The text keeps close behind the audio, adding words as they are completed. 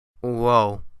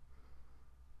Whoa.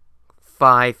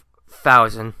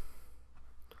 5,000.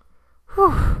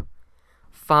 Whew.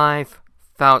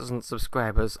 5,000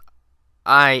 subscribers.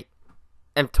 I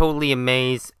am totally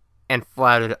amazed and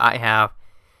flattered. I have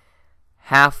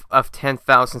half of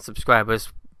 10,000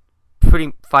 subscribers.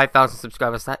 5,000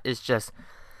 subscribers. That is just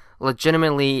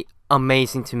legitimately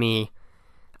amazing to me.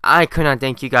 I could not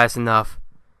thank you guys enough.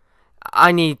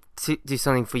 I need to do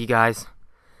something for you guys.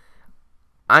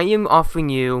 I am offering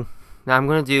you, now I'm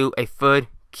going to do a third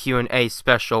Q&A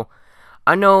special.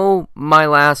 I know my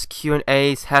last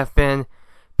Q&As have been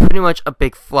pretty much a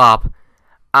big flop.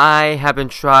 I have been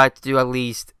trying to do at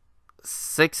least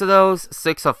 6 or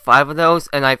 5 of those,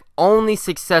 and I've only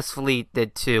successfully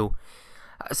did 2.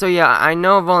 So yeah, I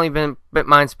know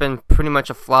mine's been pretty much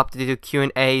a flop to do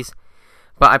Q&As,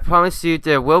 but I promise you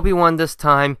there will be one this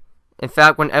time. In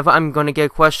fact, whenever I'm going to get a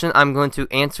question, I'm going to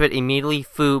answer it immediately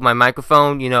through my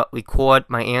microphone, record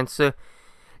my answer,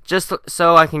 just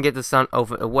so I can get this done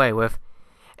over and away with.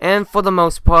 And for the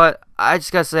most part, I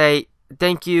just gotta say,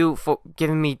 thank you for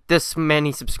giving me this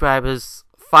many subscribers,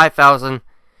 5,000.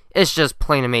 It's just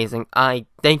plain amazing. I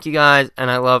thank you guys, and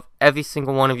I love every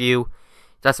single one of you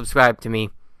that subscribe to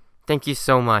me. Thank you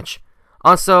so much.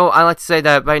 Also, I like to say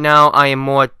that right now I am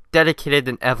more dedicated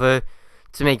than ever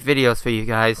to make videos for you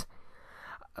guys.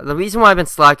 The reason why I've been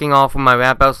slacking off on my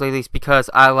rap battles lately is because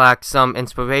I lack some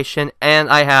inspiration and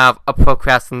I have a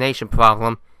procrastination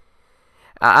problem.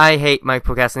 I hate my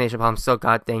procrastination problem so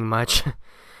goddamn much.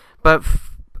 But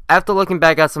after looking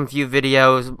back at some few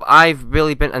videos, I've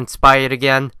really been inspired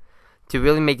again to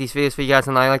really make these videos for you guys,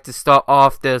 and I like to start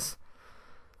off this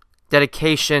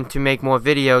dedication to make more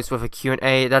videos with a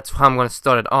Q&A. That's how I'm going to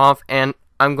start it off, and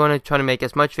I'm going to try to make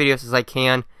as much videos as I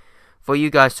can for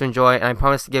you guys to enjoy, and I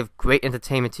promise to give great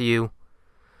entertainment to you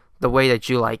the way that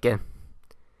you like it.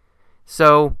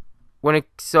 So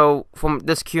from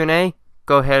this Q&A,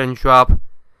 go ahead and drop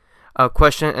a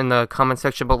question in the comment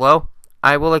section below.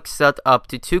 I will accept up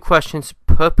to 2 questions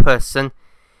per person.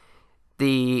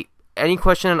 Any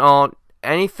question at all,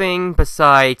 anything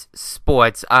besides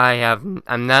sports. I'm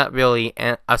not really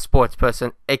a sports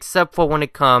person, except for when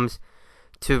it comes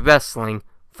to wrestling.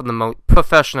 For the most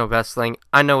professional wrestling,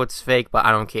 I know it's fake, but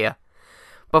I don't care.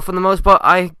 But for the most part,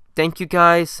 I thank you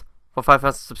guys for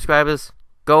 5,000 subscribers.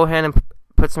 Go ahead and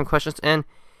put some questions in,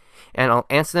 and I'll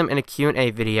answer them in a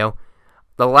Q&A video.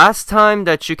 The last time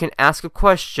that you can ask a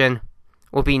question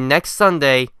will be next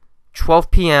Sunday, 12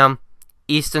 p.m.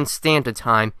 Eastern Standard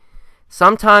Time.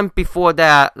 Sometime before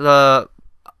that, the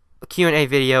Q&A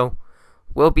video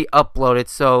will be uploaded,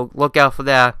 so look out for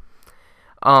that.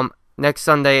 Next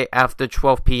Sunday after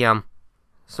 12 p.m.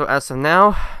 So as of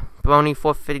now,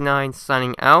 Brony459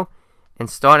 signing out, and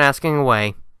start asking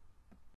away.